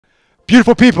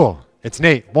Beautiful people, it's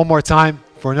Nate one more time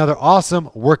for another awesome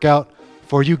workout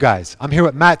for you guys. I'm here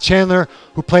with Matt Chandler,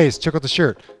 who plays, check out the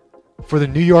shirt, for the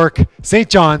New York St.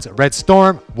 John's Red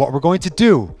Storm. What we're going to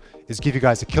do is give you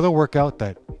guys a killer workout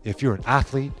that if you're an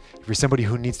athlete, if you're somebody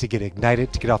who needs to get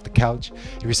ignited to get off the couch,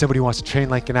 if you're somebody who wants to train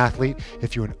like an athlete,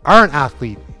 if you are an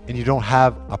athlete and you don't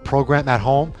have a program at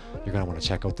home, you're gonna wanna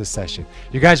check out this session.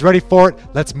 You guys ready for it?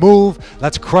 Let's move,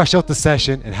 let's crush out the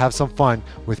session and have some fun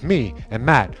with me and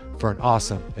Matt for an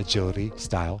awesome agility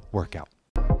style workout.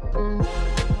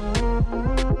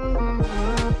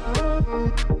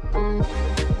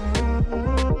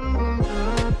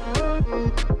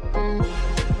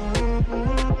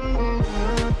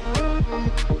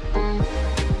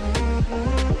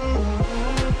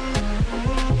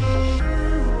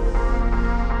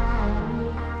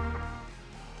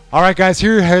 All right, guys,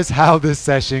 here's how this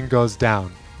session goes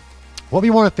down. What we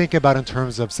want to think about in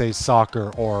terms of, say,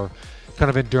 soccer or kind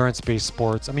of endurance-based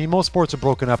sports. I mean, most sports are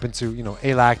broken up into,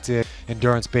 alactic,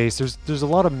 endurance-based. There's a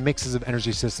lot of mixes of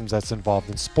energy systems that's involved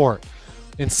in sport.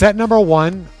 In set number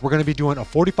one, we're going to be doing a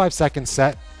 45-second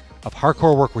set of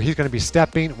hardcore work where he's going to be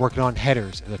stepping, working on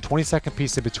headers. And a 20-second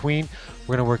piece in between,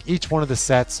 we're going to work each one of the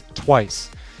sets twice.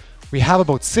 We have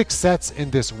about 6 sets in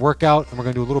this workout, and we're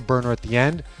going to do a little burner at the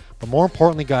end. But more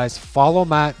importantly, guys, follow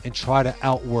Matt and try to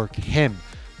outwork him.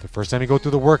 The first time you go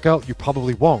through the workout, you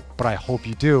probably won't, but I hope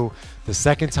you do. The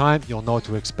second time, you'll know what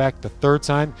to expect. The third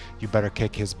time, you better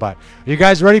kick his butt. Are you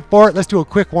guys ready for it? Let's do a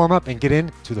quick warm-up and get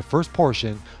into the first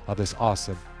portion of this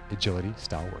awesome agility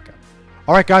style workout.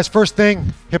 All right, guys, first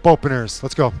thing, hip openers.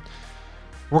 Let's go.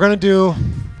 We're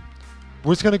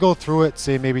just gonna go through it,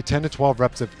 say maybe 10 to 12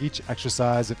 reps of each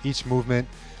exercise, of each movement.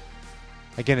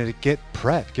 Again, to get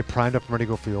prepped, get primed up and ready to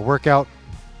go for your workout.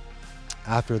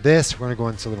 After this, we're gonna go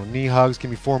into little knee hugs. Give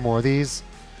me 4 more of these.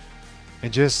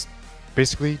 And just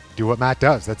basically do what Matt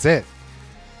does, that's it.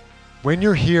 When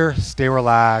you're here, stay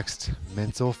relaxed,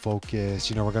 mental focus.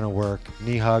 We're gonna work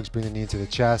knee hugs, bring the knee into the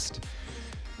chest.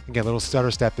 Again, a little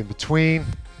stutter step in between.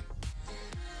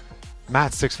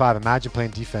 Matt's 6'5", imagine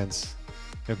playing defense.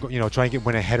 Try and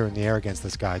win a header in the air against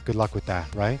this guy. Good luck with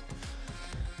that, right?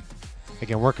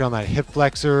 Again, working on that hip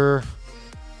flexor,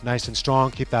 nice and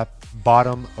strong. Keep that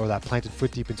bottom or that planted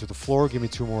foot deep into the floor. Give me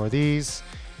 2 more of these.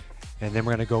 And then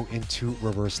we're gonna go into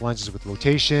reverse lunges with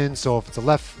rotation. So if it's a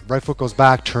right foot goes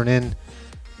back, turn in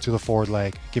to the forward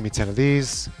leg. Give me 10 of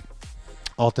these,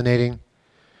 alternating.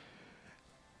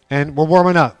 And we're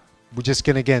warming up. We're just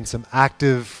gonna, again, some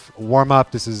active warm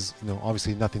up. This is,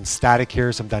 obviously nothing static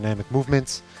here, some dynamic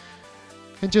movements.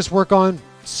 And just work on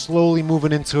slowly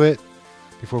moving into it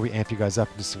before we amp you guys up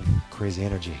into some crazy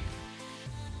energy.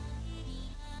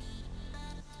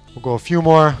 We'll go a few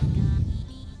more.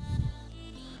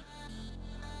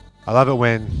 I love it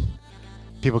when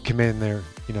people come in there,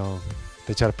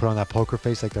 they try to put on that poker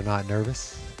face like they're not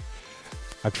nervous.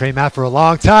 I've trained Matt for a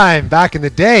long time, back in the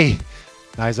day.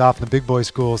 Now he's off in the big boy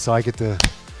school, so I get to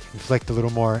inflict a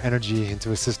little more energy into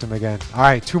his system again. All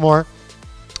right, 2 more.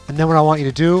 And then what I want you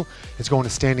to do is go into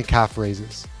standing calf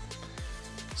raises.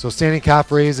 So standing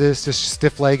calf raises, just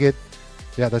stiff-legged.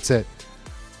 Yeah, that's it.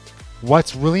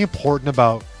 What's really important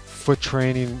about foot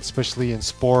training, especially in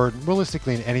sport,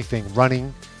 realistically in anything,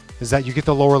 running, is that you get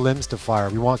the lower limbs to fire.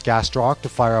 We want gastroc to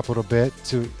fire up a little bit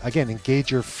to, again,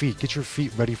 engage your feet, get your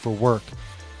feet ready for work.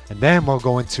 And then we'll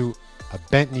go into a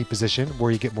bent knee position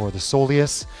where you get more of the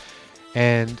soleus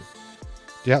and,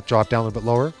 drop down a little bit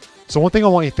lower. So one thing I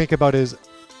want you to think about is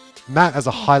Matt, as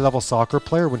a high-level soccer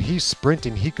player, when he's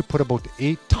sprinting, he could put about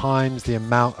 8 times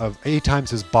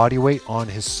his body weight on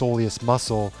his soleus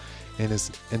muscle in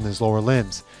his lower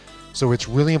limbs. So it's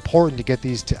really important to get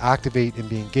these to activate and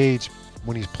be engaged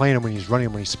when he's playing and when he's running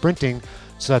and when he's sprinting,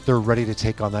 so that they're ready to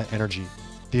take on that energy.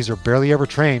 These are barely ever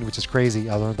trained, which is crazy.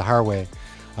 I learned the hard way,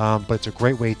 but it's a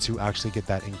great way to actually get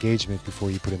that engagement before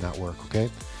you put in that work. Okay,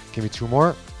 give me 2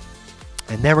 more,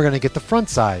 and then we're gonna get the front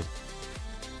side.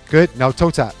 Good, now toe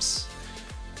taps.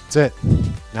 That's it.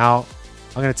 Now,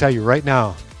 I'm gonna tell you right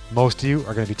now, most of you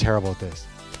are gonna be terrible at this,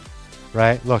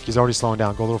 right? Look, he's already slowing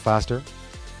down, go a little faster.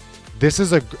 This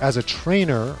is, as a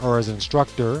trainer or as an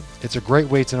instructor, it's a great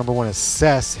way to, number one,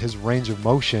 assess his range of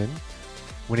motion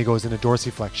when he goes into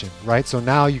dorsiflexion, right? So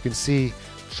now you can see,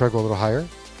 try to go a little higher.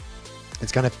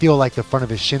 It's gonna feel like the front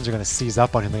of his shins are gonna seize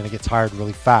up on him. They're gonna get tired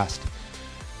really fast.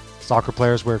 Soccer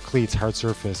players wear cleats, hard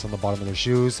surface on the bottom of their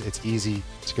shoes. It's easy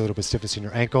to get a little bit of stiffness in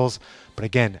your ankles, but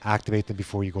again, activate them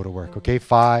before you go to work. Okay,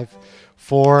 5,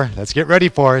 4, let's get ready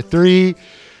for it. 3,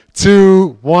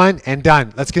 2, 1, and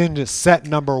done. Let's get into set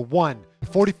number 1.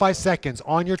 45 seconds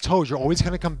on your toes. You're always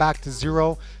going to come back to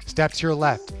 0. Step to your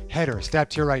left, header. Step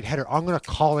to your right, header. I'm going to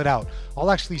call it out.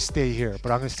 I'll actually stay here,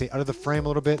 but I'm going to stay out of the frame a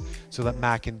little bit so that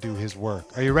Matt can do his work.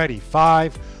 Are you ready?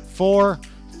 5, 4,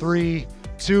 3,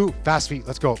 2. Fast feet.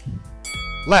 Let's go.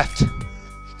 Left.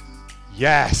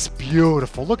 Yes.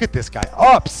 Beautiful. Look at this guy.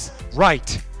 Ups.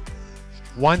 Right.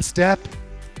 One step.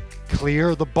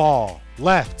 Clear the ball.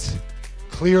 Left.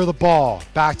 Clear the ball.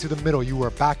 Back to the middle. You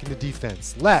are back into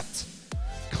defense. Left.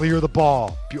 Clear the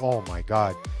ball. Oh my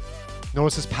God.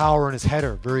 Notice his power in his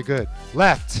header. Very good.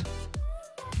 Left.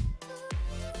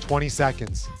 20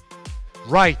 seconds.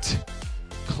 Right.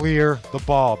 Clear the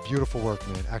ball. Beautiful work,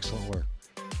 man. Excellent work.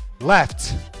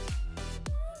 Left.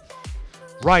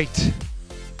 Right.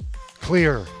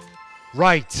 Clear.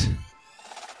 Right.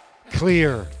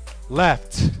 Clear.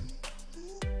 Left.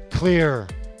 Clear.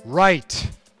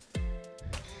 Right.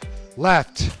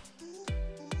 Left.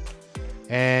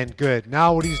 And good.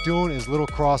 Now what he's doing is little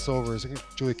crossovers.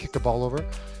 Julie, kick the ball over.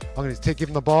 I'm going to give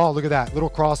him the ball. Look at that. Little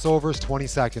crossovers, 20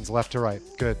 seconds, left to right.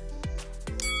 Good.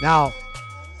 Now,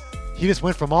 he just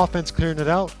went from offense clearing it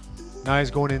out. Now he's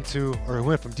going into, or he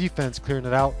went from defense clearing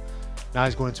it out. Now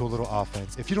he's going into a little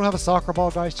offense. If you don't have a soccer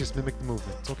ball, guys, just mimic the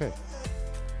movement. It's okay.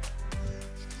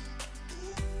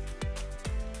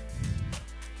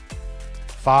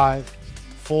 Five,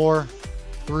 4,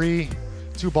 3,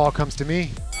 2. Ball comes to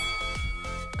me.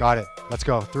 Got it. Let's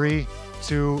go. 3,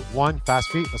 2, 1. Fast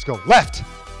feet. Let's go. Left.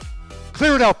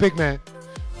 Clear it out, big man.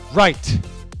 Right.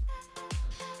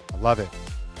 I love it.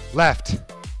 Left.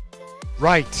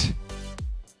 Right.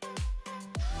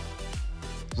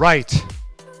 Right.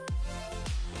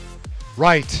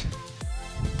 Right.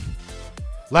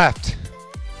 Left.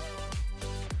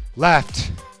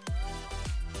 Left.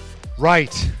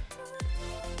 Right.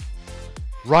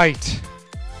 Right.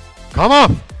 Come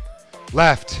on.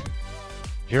 Left.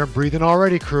 Hear him breathing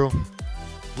already, crew.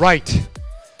 Right.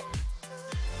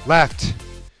 Left.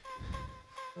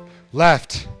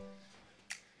 Left.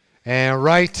 And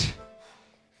right.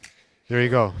 There you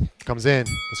go. Comes in.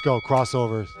 Let's go.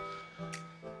 Crossovers.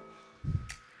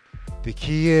 The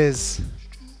key is,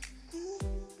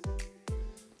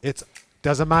 it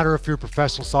doesn't matter if you're a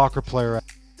professional soccer player.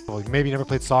 Well, maybe you never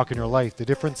played soccer in your life. The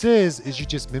difference is you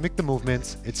just mimic the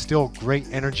movements. It's still great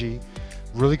energy,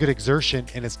 really good exertion,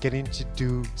 and it's getting to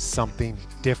do something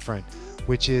different,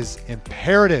 which is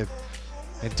imperative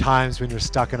in times when you're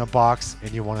stuck in a box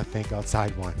and you want to think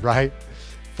outside one, right?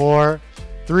 4,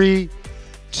 3,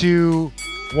 2,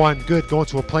 1. Good. Go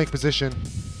into a plank position,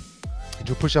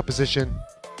 into a push-up position,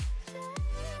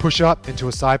 push up into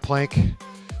a side plank.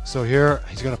 So here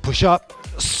he's going to push up,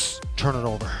 turn it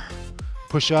over.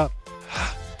 Push up,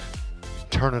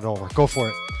 turn it over. Go for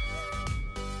it.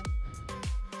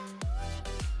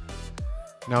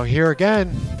 Now here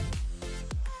again,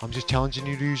 I'm just challenging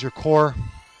you to use your core,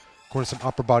 going to some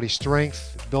upper body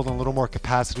strength, building a little more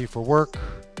capacity for work.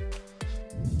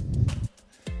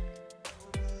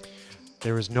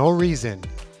 There is no reason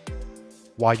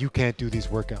why you can't do these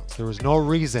workouts. There is no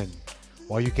reason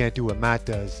why you can't do what Matt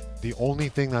does. The only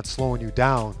thing that's slowing you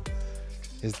down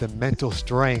is the mental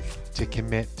strength to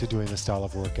commit to doing this style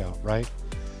of workout, right?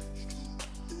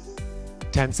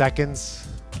 10 seconds.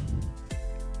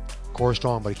 Core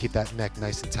strong, but keep that neck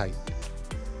nice and tight.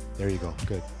 There you go.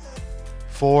 Good.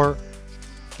 4,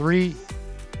 3,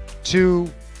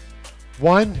 2,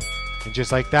 1. And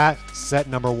just like that, set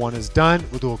number 1 is done.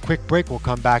 We'll do a quick break. We'll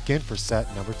come back in for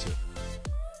set number 2.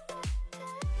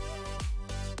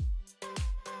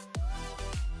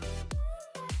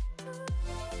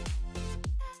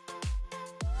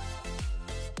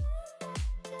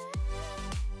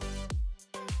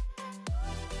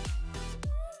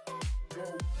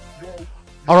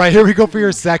 All right, here we go for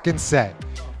your second set.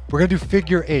 We're gonna do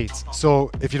figure 8s. So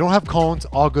if you don't have cones,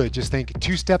 all good. Just think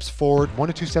 2 steps forward, 1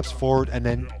 to 2 steps forward, and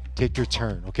then take your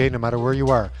turn, okay? No matter where you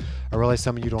are. I realize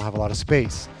some of you don't have a lot of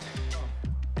space.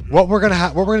 What we're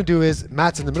gonna do is,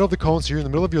 Matt's in the middle of the cone, so you're in the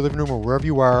middle of your living room or wherever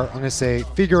you are. I'm gonna say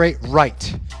figure 8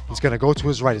 right. He's gonna go to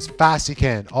his right as fast as he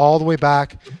can, all the way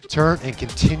back, turn, and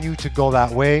continue to go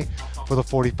that way for the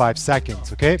 45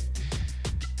 seconds, okay?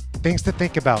 Things to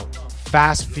think about: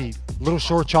 fast feet, little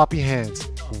short choppy hands.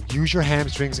 Use your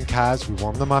hamstrings and calves. We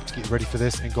warm them up to get ready for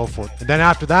this and go for it. And then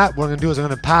after that, what I'm gonna do is I'm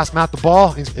gonna pass Matt the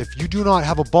ball. If you do not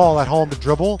have a ball at home to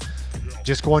dribble,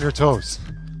 just go on your toes.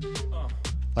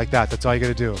 Like that, that's all you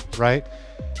gotta do, right?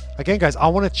 Again, guys, I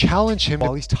wanna challenge him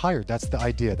while he's tired. That's the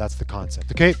idea, that's the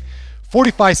concept, okay?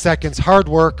 45 seconds, hard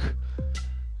work.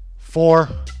 4,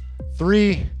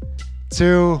 3,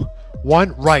 2,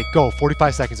 1, right, go.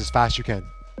 45 seconds as fast as you can.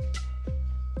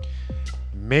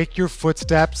 Make your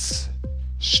footsteps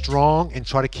strong and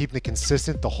try to keep it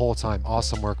consistent the whole time.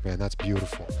 Awesome work, man. That's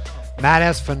beautiful. Matt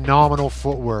has phenomenal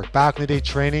footwork. Back in the day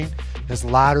training, his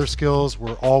ladder skills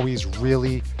were always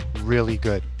really, really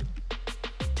good.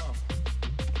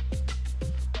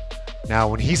 Now,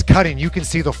 when he's cutting, you can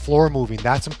see the floor moving.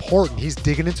 That's important. He's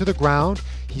digging into the ground.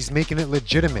 He's making it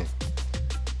legitimate.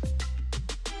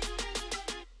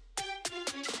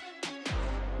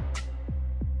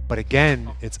 But again,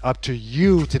 it's up to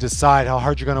you to decide how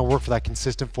hard you're going to work for that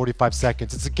consistent 45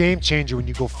 seconds. It's a game changer when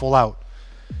you go full out.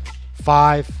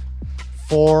 5,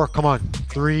 4, come on.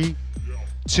 3,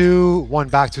 2, 1,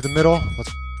 back to the middle.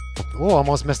 Oh,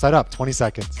 almost messed that up. 20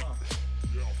 seconds.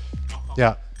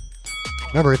 Yeah.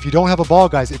 Remember, if you don't have a ball,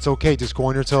 guys, it's okay. Just go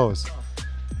on your toes.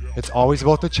 It's always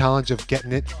about the challenge of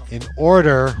getting it in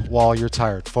order while you're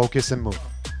tired. Focus and move.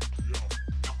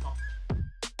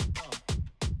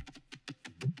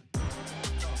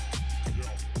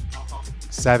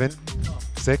 7,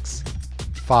 6,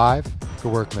 5.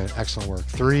 Good work, man. Excellent work.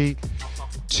 3,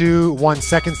 2, 1.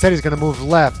 Second set. He's going to move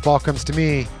left. Ball comes to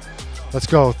me. Let's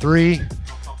go. 3,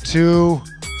 2,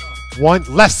 1.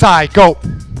 Left side. Go.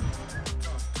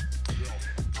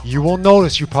 You will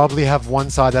notice you probably have one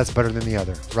side that's better than the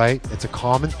other, right? It's a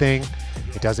common thing.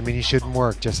 It doesn't mean you shouldn't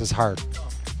work just as hard.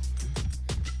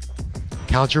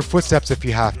 Count your footsteps if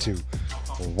you have to.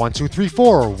 1, 2, 3,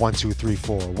 4. 1, 2, 3,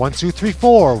 4. 1, 2, 3,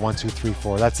 4. 1, 2, 3,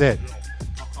 4. That's it.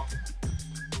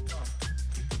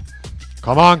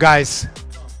 Come on, guys.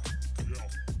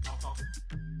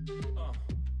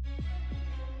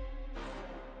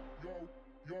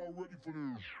 Y'all ready for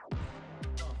this?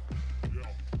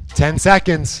 10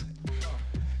 seconds.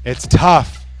 It's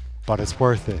tough, but it's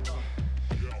worth it.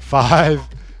 5,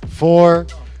 4,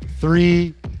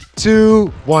 3, 2,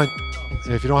 1.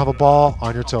 And if you don't have a ball,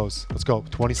 on your toes. Let's go.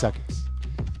 20 seconds.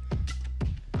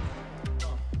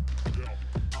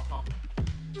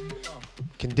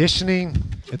 Conditioning,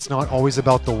 it's not always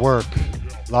about the work.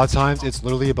 A lot of times it's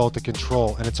literally about the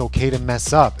control, and it's okay to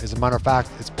mess up. As a matter of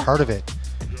fact, it's part of it.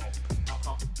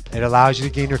 It allows you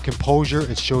to gain your composure.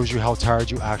 It shows you how tired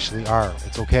you actually are.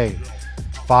 It's okay.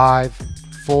 5,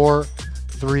 4,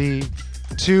 3,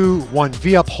 2, 1.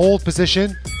 V up, hold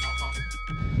position.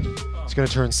 It's going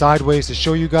to turn sideways to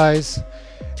show you guys.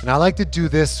 And I like to do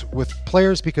this with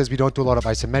players because we don't do a lot of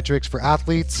isometrics. For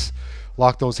athletes,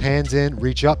 lock those hands in,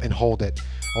 reach up and hold it.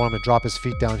 I want him to drop his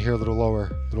feet down here a little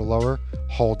lower,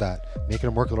 Hold that. Making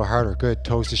him work a little harder. Good.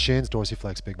 Toes to shins,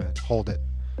 dorsiflex, big man. Hold it.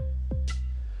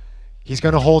 He's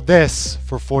going to hold this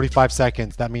for 45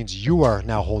 seconds. That means you are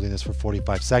now holding this for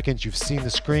 45 seconds. You've seen the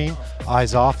screen.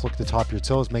 Eyes off. Look at the top of your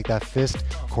toes. Make that fist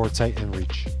core tight and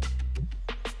reach.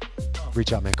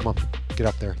 Reach out, man. Come on. Get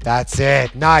up there. That's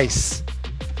it. Nice.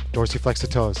 Dorsiflex the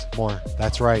toes. More.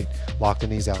 That's right. Lock the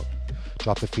knees out.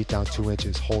 Drop the feet down 2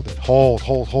 inches. Hold it. Hold,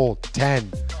 hold, hold.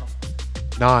 10,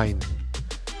 9,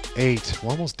 8. We're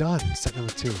almost done. Set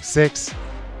number 2. 6,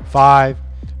 5,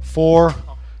 4,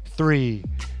 3,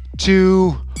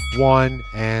 2, 1,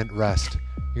 and rest.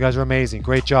 You guys are amazing.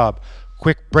 Great job.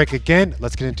 Quick break again.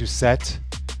 Let's get into set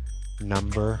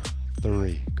number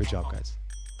 3. Good job, guys.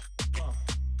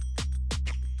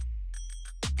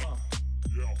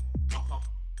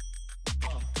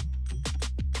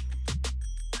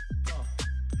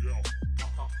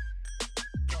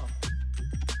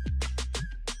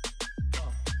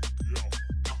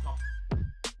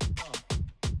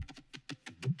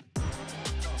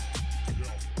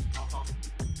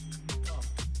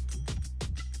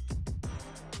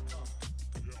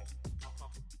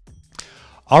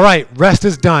 All right, rest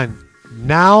is done.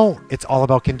 Now it's all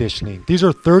about conditioning. These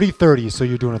are 30-30, so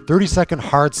you're doing a 30-second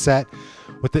hard set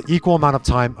with the equal amount of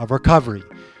time of recovery.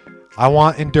 I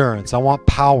want endurance, I want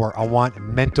power, I want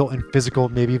mental and physical,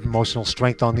 maybe even emotional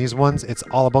strength on these ones. It's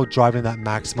all about driving that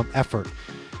maximum effort.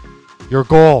 Your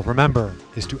goal, remember,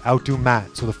 is to outdo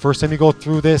Matt. So the first time you go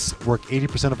through this, work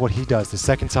 80% of what he does. The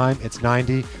second time, it's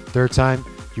 90. Third time,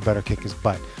 you better kick his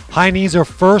butt. High knees are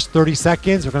first, 30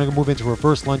 seconds. We're going to move into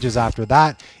reverse lunges after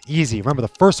that. Easy. Remember, the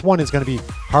first one is going to be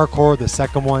hardcore. The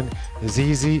second one is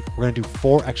easy. We're going to do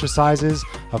 4 exercises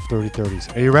of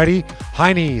 30-30s. Are you ready?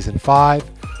 High knees in 5,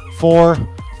 4,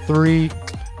 3,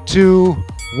 2,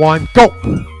 1, go.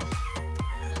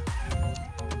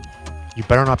 You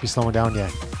better not be slowing down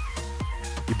yet.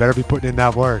 You better be putting in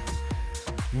that work.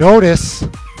 Notice,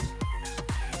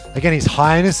 again, he's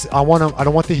high in his, I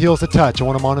don't want the heels to touch. I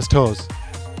want him on his toes.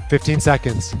 15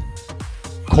 seconds.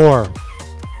 Core.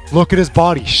 Look at his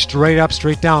body. Straight up,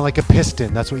 straight down like a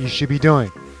piston. That's what you should be doing.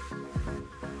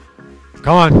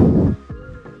 Come on.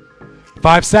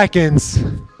 5 seconds.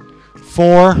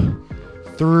 4,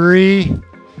 3,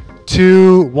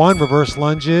 2, 1. Reverse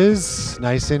lunges.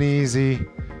 Nice and easy.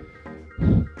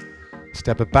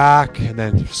 Step it back and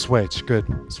then switch. Good.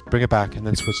 Bring it back and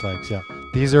then switch legs. Yeah.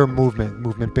 These are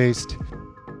movement based.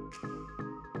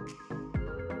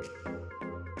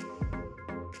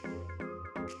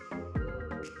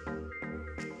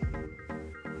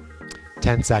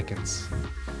 Ten seconds.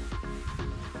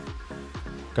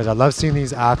 Because I love seeing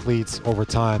these athletes over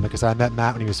time. Because I met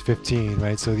Matt when he was 15,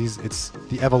 right? So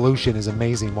the evolution is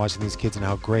amazing watching these kids and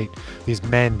how great these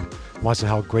men, watching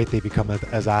how great they become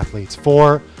as athletes.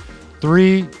 4,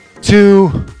 3, 2,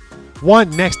 1.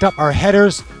 Next up are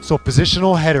headers. So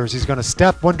positional headers. He's going to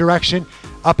step one direction,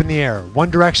 up in the air. One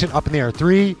direction, up in the air.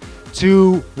 3,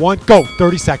 2, 1, go.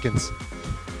 30 seconds.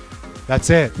 That's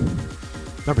it.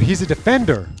 Remember, he's a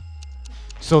defender.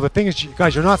 So the thing is,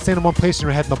 guys, you're not staying in one place and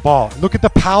you're heading the ball. Look at the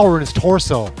power in his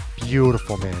torso.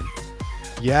 Beautiful, man.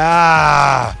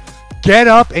 Yeah. Get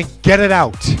up and get it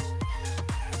out.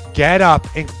 Get up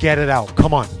and get it out.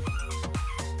 Come on.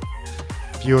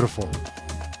 Beautiful.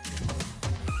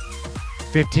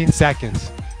 15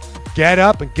 seconds. Get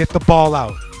up and get the ball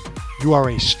out. You are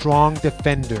a strong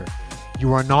defender.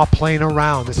 You are not playing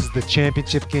around. This is the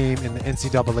championship game in the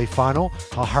NCAA final.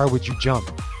 How hard would you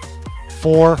jump?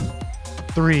 4,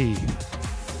 3,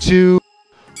 2,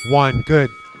 1. Good.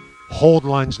 Hold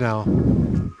lunge now.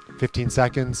 15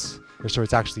 seconds. Or sorry,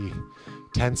 it's actually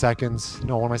 10 seconds.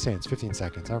 No, what am I saying? It's 15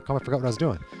 seconds. I forgot what I was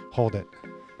doing. Hold it.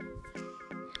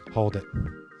 Hold it.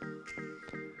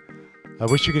 I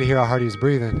wish you could hear how hard he was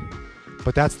breathing.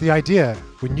 But that's the idea.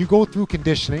 When you go through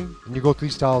conditioning, and you go through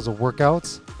styles of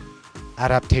workouts,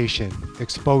 adaptation,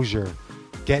 exposure,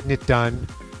 getting it done,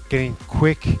 getting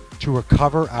quick to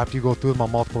recover after you go through them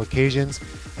on multiple occasions,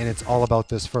 and it's all about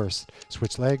this first.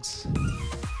 Switch legs.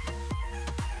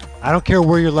 I don't care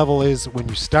where your level is when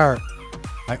you start.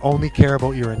 I only care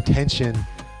about your intention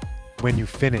when you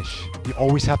finish. You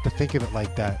always have to think of it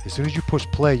like that. As soon as you push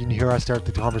play, you hear us start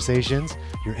the conversations,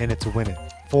 you're in it to win it.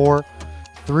 4,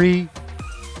 3,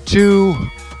 2,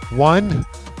 1.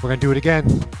 We're gonna do it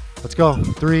again. Let's go.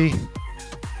 3,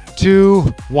 2,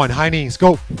 1. High knees,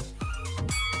 go.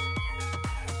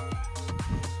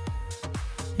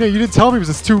 No, you didn't tell me it was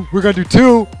just 2. We're gonna do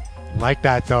 2. Like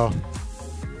that though.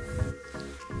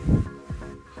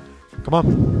 Come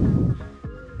on.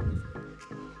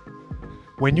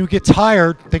 When you get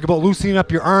tired, think about loosening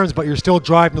up your arms, but you're still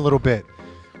driving a little bit.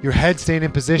 Your head staying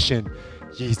in position.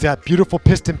 He's that beautiful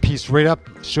piston piece, straight up,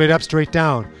 straight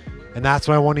down. And that's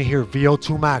what I want to hear.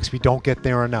 VO2 max. We don't get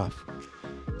there enough.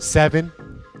 7,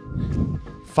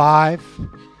 5,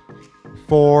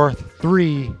 4,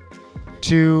 3,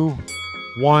 2,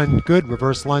 1. Good.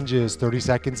 Reverse lunges. 30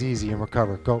 seconds easy and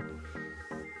recover. Go.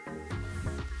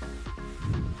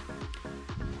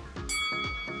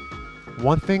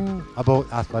 One thing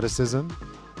about athleticism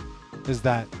is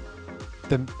that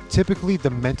typically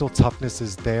the mental toughness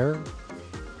is there.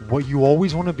 What you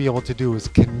always want to be able to do is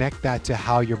connect that to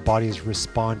how your body is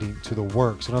responding to the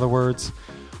work. So in other words,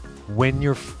 when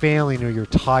you're failing or you're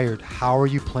tired, how are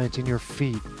you planting your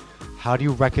feet? How do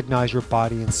you recognize your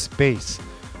body in space?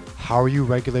 How are you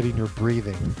regulating your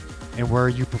breathing? And where are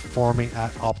you performing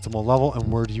at optimal level,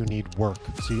 and where do you need work?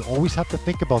 So you always have to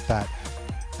think about that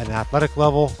at an athletic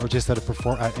level, or just at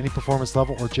any performance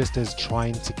level, or just as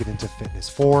trying to get into fitness.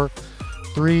 4,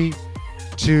 3,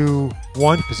 2,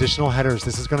 1. Positional headers.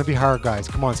 This is going to be hard, guys.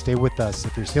 Come on, stay with us.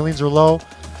 If your ceilings are low,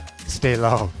 stay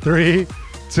low. 3,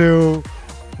 2,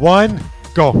 1,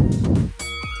 go.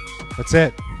 That's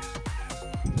it.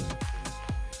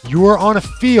 You are on a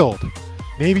field.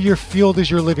 Maybe your field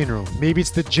is your living room. Maybe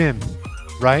it's the gym,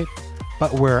 right?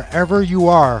 But wherever you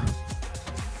are,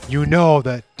 you know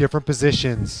that different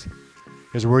positions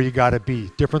is where you got to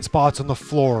be. Different spots on the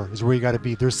floor is where you got to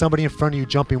be. There's somebody in front of you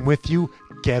jumping with you.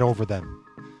 Get over them.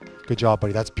 Good job,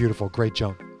 buddy. That's beautiful. Great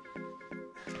jump.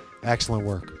 Excellent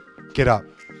work. Get up.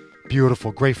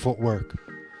 Beautiful. Great footwork.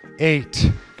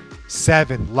 8,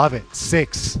 7. Love it.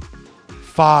 6,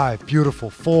 5. Beautiful.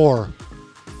 4,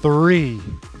 3,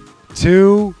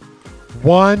 2,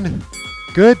 1.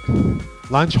 Good.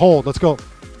 Lunge hold. Let's go.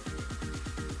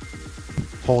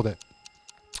 Hold it.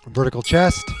 Vertical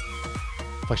chest.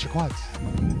 Flex your quads.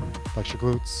 Flex your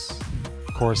glutes.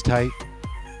 Core is tight.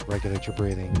 Regulate your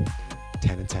breathing.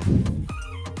 10 and 10.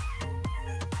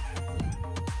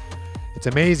 It's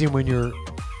amazing when you're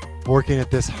working at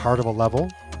this hard of a level,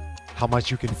 how much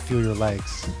you can feel your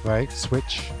legs, right?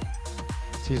 Switch.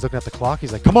 See, he's looking at the clock.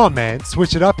 He's like, come on, man.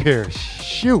 Switch it up here.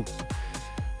 Shoot.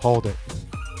 Hold it.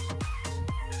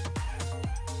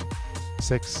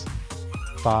 6,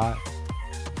 5,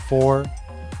 4,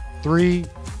 3.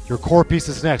 Your core piece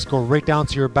is next. Go right down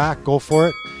to your back. Go for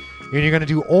it. And you're gonna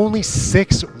do only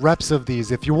 6 reps of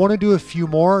these. If you wanna do a few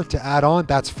more to add on,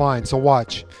 that's fine. So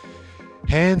watch.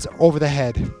 Hands over the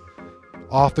head,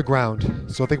 off the ground.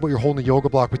 So think about you're holding a yoga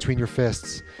block between your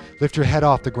fists. Lift your head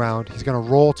off the ground. He's gonna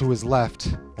roll to his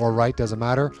left or right, doesn't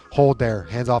matter. Hold there,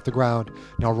 hands off the ground.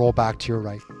 Now roll back to your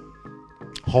right.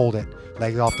 Hold it,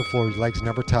 legs off the floor, your legs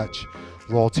never touch.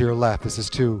 Roll to your left, this is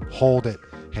 2. Hold it,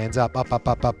 hands up, up, up,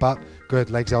 up, up, up. Good,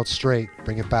 legs out straight,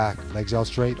 bring it back. Legs out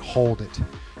straight, hold it.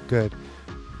 Good,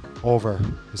 over,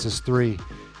 this is 3.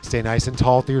 Stay nice and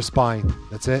tall through your spine,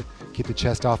 that's it. Keep the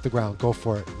chest off the ground, go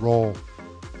for it, roll.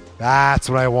 That's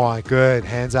what I want, good.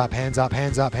 Hands up, hands up,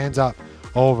 hands up, hands up.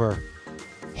 Over,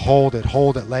 hold it,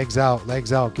 legs out,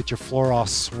 get your floor all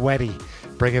sweaty.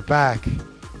 Bring it back,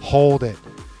 hold it.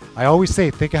 I always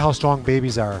say, think of how strong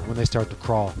babies are when they start to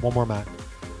crawl. One more, Matt.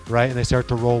 Right? And they start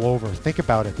to roll over. Think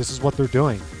about it. This is what they're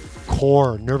doing.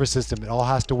 Core, nervous system, it all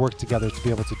has to work together to be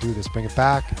able to do this. Bring it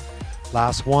back.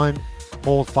 Last one.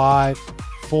 Hold 5,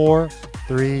 4,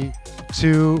 3,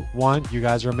 2, 1. You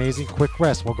guys are amazing. Quick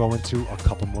rest. We'll go into a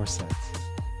couple more sets.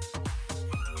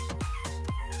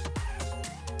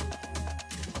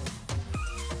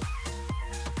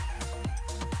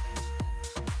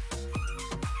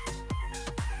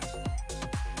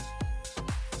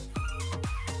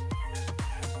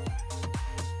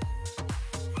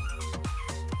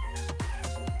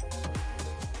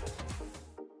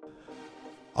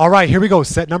 All right, here we go.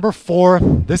 Set number 4.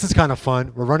 This is kind of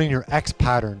fun. We're running your X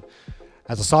pattern.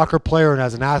 As a soccer player and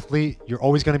as an athlete, you're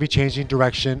always going to be changing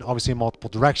direction, obviously in multiple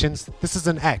directions. This is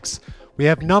an X. We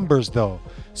have numbers though.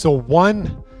 So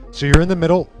 1, so you're in the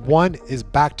middle. 1 is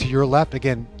back to your left.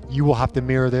 Again, you will have to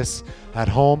mirror this at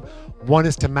home. 1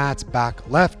 is to Matt's back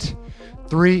left.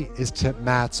 3 is to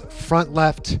Matt's front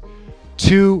left.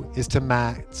 2 is to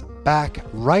Matt's back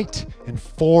right. And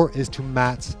 4 is to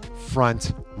Matt's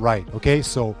front right. Okay,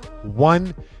 so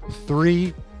 1,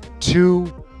 3,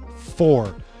 2,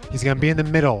 4. He's going to be in the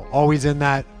middle, always in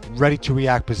that ready to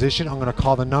react position. I'm going to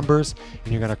call the numbers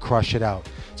and you're going to crush it out.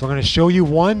 So I'm going to show you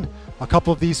a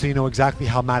couple of these so you know exactly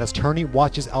how Matt is turning.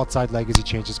 Watch his outside leg as he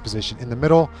changes position. In the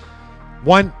middle,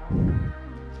 1,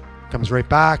 comes right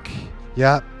back.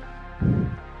 Yep.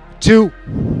 2,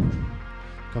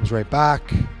 comes right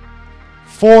back.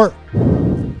 4,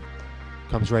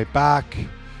 comes right back.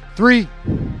 3,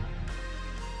 and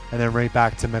then right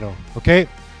back to middle. Okay?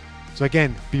 So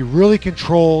again, be really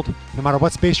controlled no matter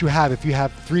what space you have. If you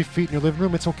have 3 feet in your living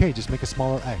room, it's okay. Just make a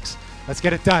smaller X. Let's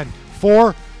get it done.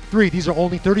 4, 3. These are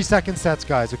only 30-second sets,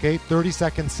 guys, okay?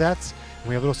 30-second sets. And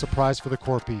we have a little surprise for the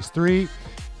core piece. 3,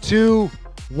 2,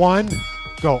 1.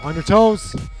 Go. On your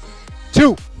toes.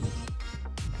 2.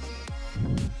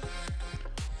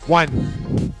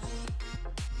 1.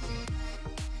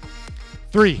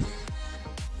 3.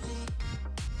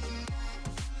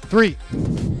 3.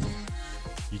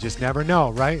 You just never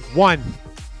know, right? 1.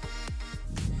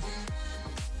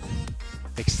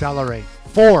 Accelerate.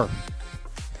 4.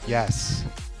 Yes.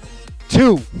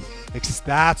 2.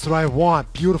 That's what I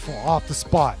want. Beautiful. Off the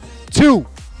spot. 2.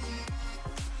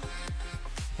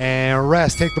 And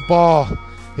rest. Take the ball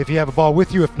if you have a ball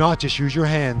with you. If not, just use your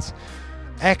hands.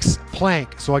 X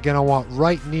plank. So again, I want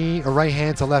right knee or right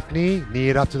hand to left knee. Knee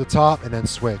it up to the top and then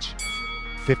switch.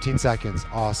 15 seconds.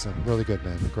 Awesome. Really good,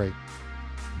 man. Great.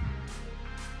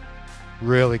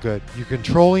 Really good. You're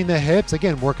controlling the hips.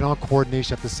 Again, working on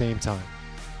coordination at the same time.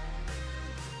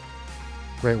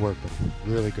 Great work, buddy.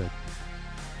 Really good.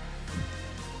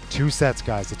 2 sets,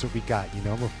 guys. That's what we got. You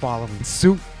know, we're following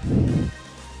suit.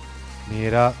 Knee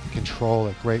it up. Control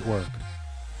it. Great work.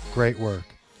 Great work.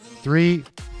 3,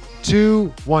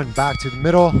 2, 1. Back to the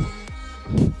middle.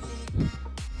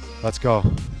 Let's go.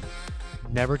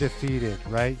 Never defeated,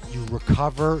 right? You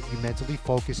recover, you mentally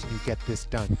focus, and you get this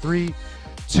done. 3,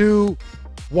 2,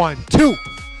 1, 2.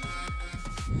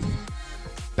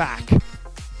 Back.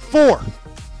 4.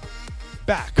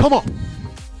 Back. Come on.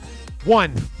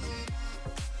 1.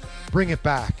 Bring it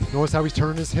back. Notice how he's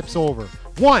turning his hips over.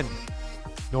 1.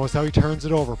 Notice how he turns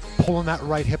it over, pulling that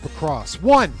right hip across.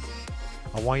 1.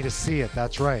 I want you to see it.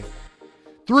 That's right.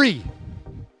 3.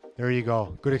 There you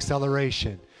go. Good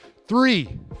acceleration.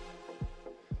 3.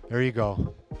 There you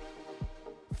go.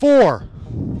 4.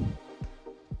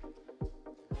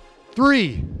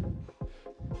 3.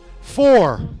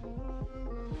 4.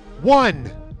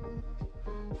 1.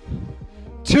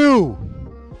 2.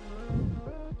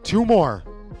 2 more.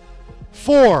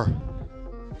 4.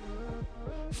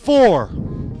 4.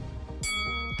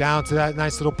 Down to that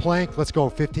nice little plank. Let's go.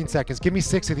 15 seconds. Give me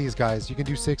 6 of these, guys. You can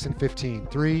do 6 in 15.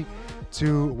 3,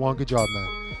 2, 1. Good job,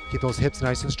 man. Keep those hips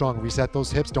nice and strong. Reset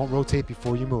those hips. Don't rotate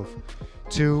before you move.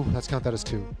 2. Let's count that as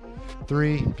 2.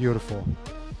 3, beautiful.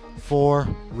 4,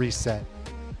 reset.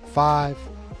 5,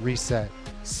 reset.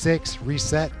 6,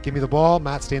 reset. Give me the ball.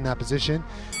 Matt, stay in that position.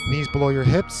 Knees below your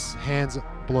hips, hands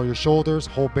below your shoulders.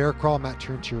 Hold bear crawl. Matt,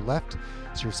 turn to your left.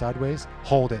 So you're sideways.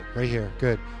 Hold it right here.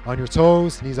 Good. On your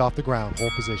toes, knees off the ground.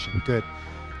 Hold position. Good.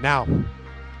 Now,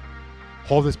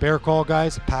 hold this bear crawl,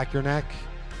 guys. Pack your neck.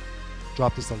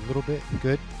 Drop this a little bit.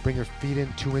 Good. Bring your feet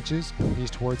in 2 inches. Knees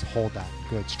towards. Hold that.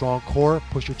 Good. Strong core.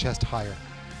 Push your chest higher.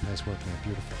 Nice work, man.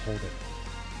 Beautiful. Hold it.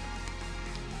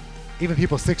 Even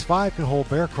people 6'5" can hold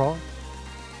bear crawl.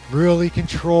 Really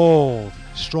controlled.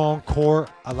 Strong core.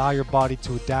 Allow your body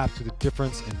to adapt to the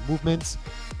difference in movements,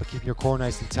 but keep your core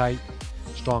nice and tight.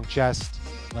 Strong chest,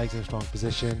 legs in a strong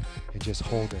position, and just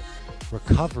hold it.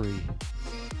 Recovery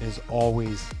is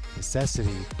always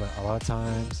necessity, but a lot of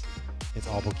times it's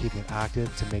all about keeping it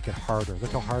active to make it harder.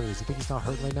 Look how hard it is. I think he's not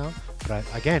hurting right now, but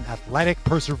again, athletic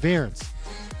perseverance.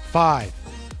 5,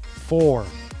 4,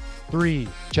 3,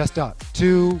 chest up,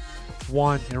 2,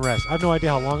 1, and rest. I have no idea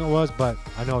how long it was, but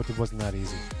I know it wasn't that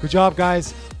easy. Good job,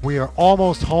 guys. We are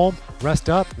almost home. Rest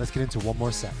up. Let's get into one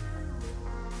more set.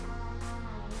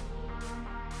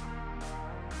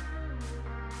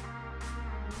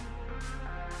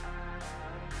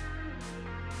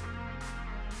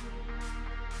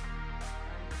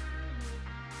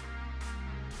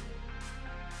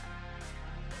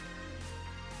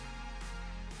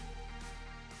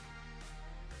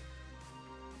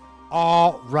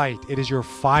 All right, it is your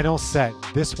final set.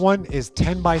 This one is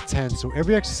 10 by 10. So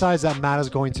every exercise that Matt is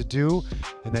going to do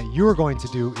and that you're going to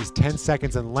do is 10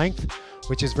 seconds in length,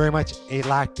 which is very much a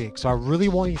lactic. So I really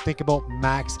want you to think about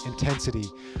max intensity.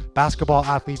 Basketball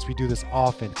athletes, we do this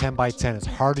often, 10 by 10, as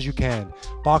hard as you can.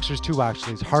 Boxers too,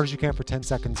 actually, as hard as you can for 10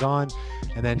 seconds on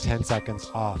and then 10 seconds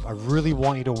off. I really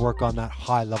want you to work on that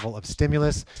high level of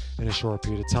stimulus in a short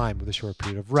period of time with a short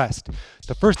period of rest.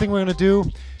 The first thing we're gonna do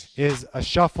is a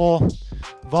shuffle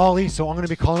volley. So I'm going to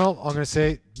be calling out. I'm going to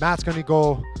say Matt's going to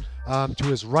go to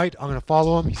his right. I'm going to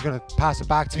follow him. He's going to pass it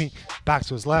back to me, back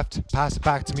to his left, pass it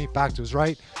back to me, back to his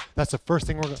right. That's the first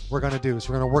thing we're going to do.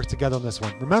 So we're going to work together on this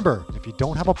one. Remember, if you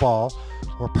don't have a ball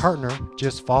or partner,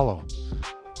 just follow.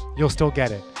 You'll still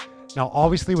get it. Now,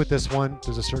 obviously with this one,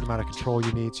 there's a certain amount of control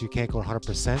you need, so you can't go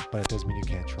 100%, but it doesn't mean you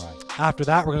can't try. After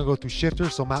that, we're going to go through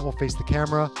shifters. So Matt will face the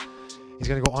camera. He's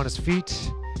going to go on his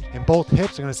feet. In both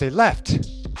hips, I'm going to say left,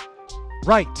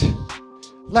 right,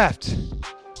 left,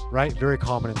 right. Very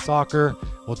common in soccer.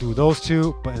 We'll do those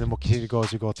two, but then we'll continue to go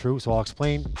as we go through. So I'll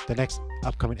explain the next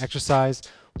upcoming exercise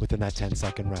within that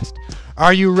 10-second rest.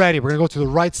 Are you ready? We're going to go to the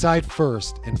right side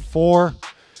first. In 4,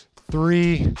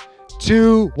 3,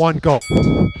 2, 1, go.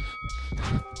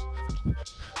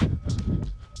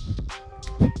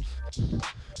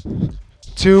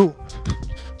 Two,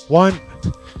 1,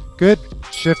 good.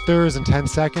 Shifters in 10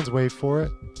 seconds, wait for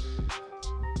it.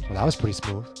 Well, that was pretty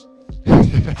smooth.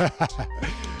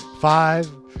 5,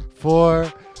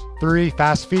 4, 3,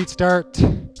 fast feet start.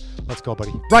 Let's go,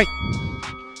 buddy. Right,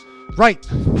 right,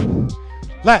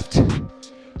 left,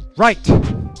 right,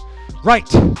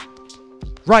 right,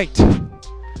 right,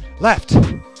 left,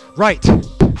 right,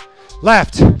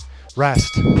 left,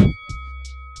 rest.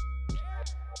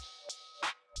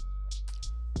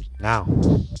 Now,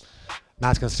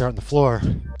 Matt's going to start on the floor.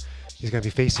 He's going to be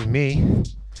facing me. I'm going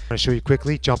to show you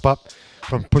quickly. Jump up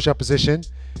from push-up position.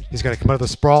 He's going to come out of the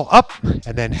sprawl, up,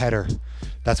 and then header.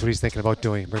 That's what he's thinking about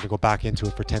doing. We're going to go back into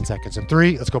it for 10 seconds. In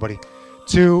 3, let's go, buddy.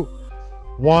 2,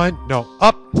 1, no,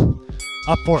 up.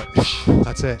 Up for it.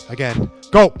 That's it. Again,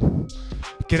 go.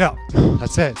 Get up.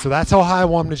 That's it. So that's how high I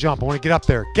want him to jump. I want to get up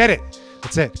there. Get it.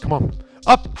 That's it. Come on.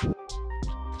 Up.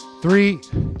 3,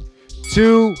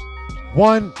 2,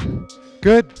 1.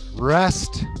 Good.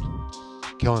 Rest.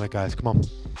 Killing it, guys. Come on.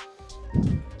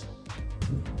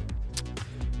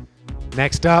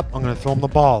 Next up, I'm going to throw him the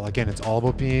ball. Again, it's all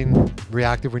about being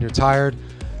reactive when you're tired.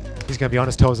 He's going to be on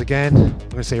his toes again. I'm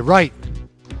going to say right,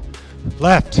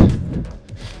 left,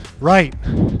 right.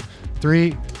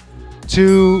 3,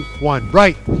 2, 1.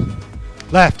 Right,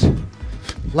 left,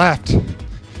 left.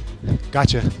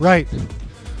 Gotcha. Right,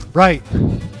 right,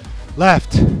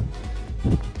 left,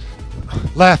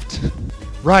 left,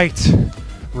 right.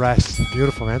 Rest.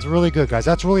 Beautiful, man. It's really good, guys.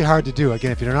 That's really hard to do.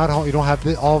 Again, if you're not home, you don't have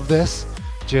all of this,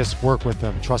 just work with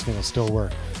them. Trust me, it'll still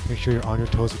work. Make sure you're on your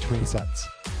toes between sets.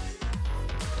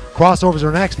 Crossovers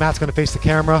are next. Matt's going to face the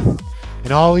camera.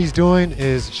 And all he's doing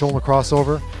is showing a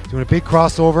crossover. Doing a big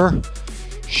crossover.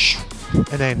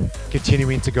 And then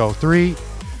continuing to go. 3,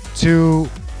 2,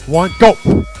 1, go.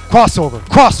 Crossover,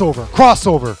 crossover,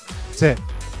 crossover. That's it.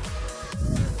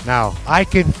 Now, I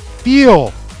can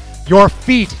feel your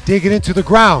feet digging into the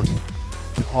ground.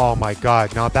 Oh my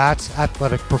God. Now that's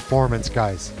athletic performance,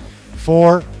 guys.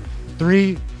 4,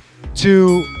 3,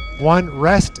 2, 1.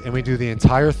 Rest, and we do the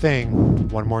entire thing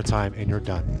one more time, and you're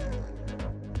done.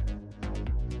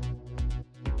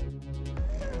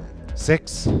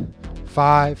 6,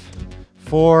 5,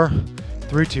 4,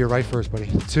 3 to your right first, buddy.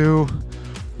 2,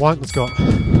 1. Let's go.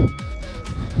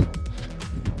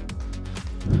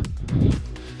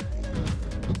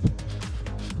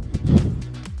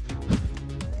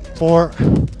 4,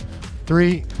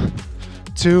 3,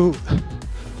 2,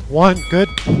 1. Good.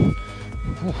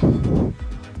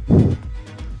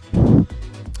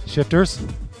 Shifters.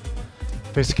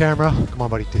 Face the camera. Come on,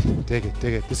 buddy. Dig it.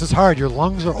 Dig it. This is hard. Your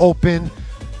lungs are open.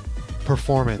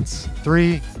 Performance.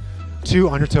 3, 2.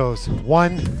 On your toes.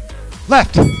 1.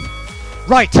 Left.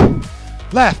 Right.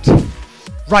 Left.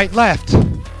 Right. Left.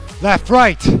 Left.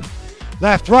 Right.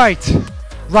 Left. Right.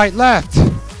 Right. Left.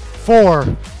 4,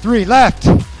 3. Left.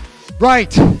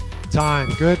 Right.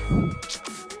 Time. Good.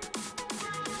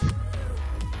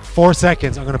 4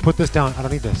 seconds. I'm going to put this down. I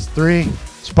don't need this. 3.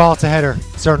 Sprawl to header.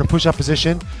 Starting to push up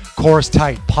position. Core is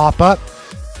tight. Pop up.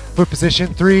 Foot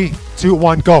position. 3, 2,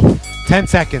 1. Go. 10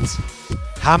 seconds.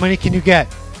 How many can you get?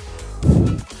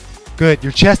 Good.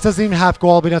 Your chest doesn't even have to go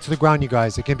all the way down to the ground, you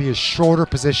guys. It can be a shorter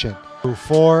position.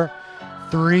 4,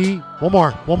 3. One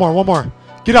more. One more. One more.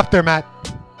 Get up there, Matt.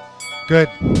 Good.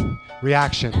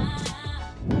 Reaction.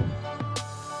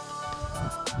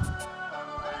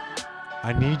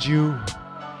 I need you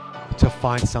to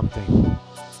find something.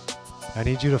 I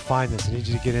need you to find this. I need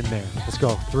you to get in there. Let's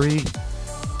go. 3,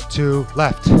 2,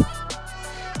 left.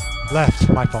 Left.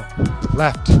 My fault.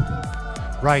 Left.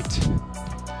 Right.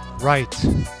 Right.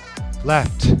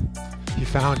 Left. You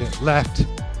found it. Left.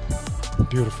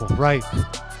 Beautiful. Right.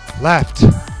 Left.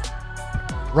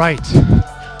 Right.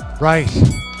 Right.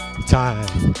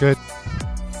 Time. Good.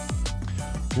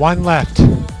 1 left.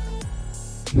 1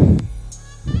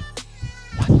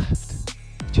 left.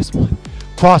 Just 1.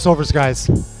 Crossovers, guys.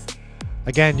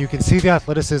 Again, you can see the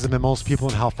athleticism in most people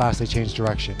and how fast they change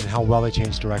direction and how well they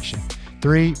change direction.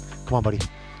 3. Come on, buddy.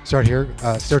 Start here.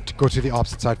 Start to go to the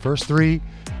opposite side first. 3,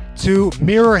 2.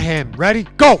 Mirror him. Ready?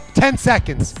 Go. 10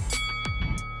 seconds.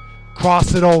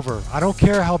 Cross it over. I don't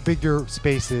care how big your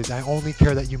space is. I only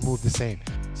care that you move the same.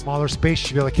 Smaller space, you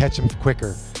should be able to catch him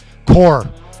quicker. Core,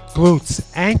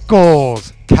 glutes,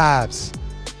 ankles, calves.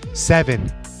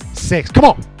 7, 6. Come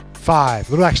on. 5.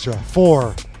 A little extra.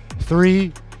 4,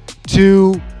 3,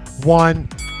 2, 1,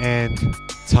 and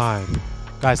time.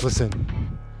 Guys, listen.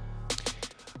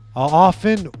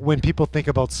 Often when people think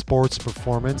about sports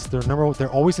performance, they're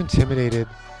always intimidated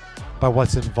by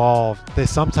what's involved. They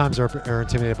sometimes are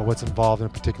intimidated by what's involved in a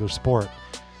particular sport.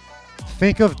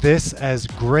 Think of this as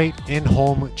great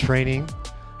in-home training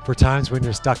for times when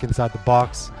you're stuck inside the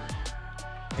box.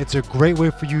 It's a great way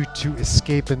for you to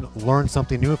escape and learn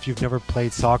something new if you've never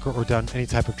played soccer or done any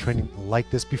type of training like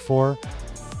this before.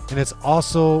 And it's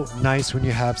also nice when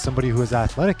you have somebody who is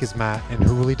athletic as Matt and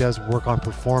who really does work on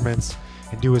performance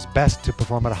and do his best to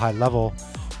perform at a high level,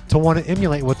 to want to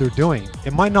emulate what they're doing.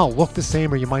 It might not look the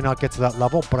same or you might not get to that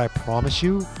level, but I promise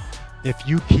you, if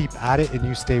you keep at it and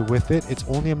you stay with it, it's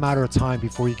only a matter of time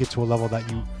before you get to a level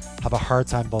that you have a hard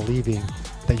time believing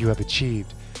that you have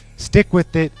achieved. Stick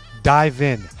with it, dive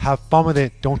in, have fun with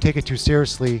it, don't take it too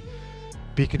seriously,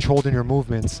 be controlled in your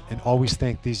movements, and always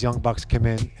think these young bucks come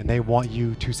in and they want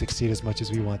you to succeed as much as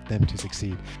we want them to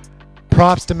succeed.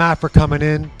 Props to Matt for coming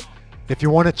in. If you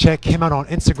want to check him out on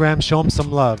Instagram, show him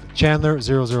some love.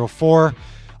 Chandler004.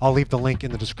 I'll leave the link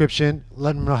in the description.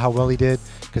 Let him know how well he did,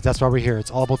 because that's why we're here. It's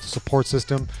all about the support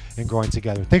system and growing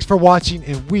together. Thanks for watching,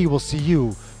 and we will see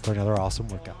you for another awesome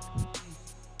workout.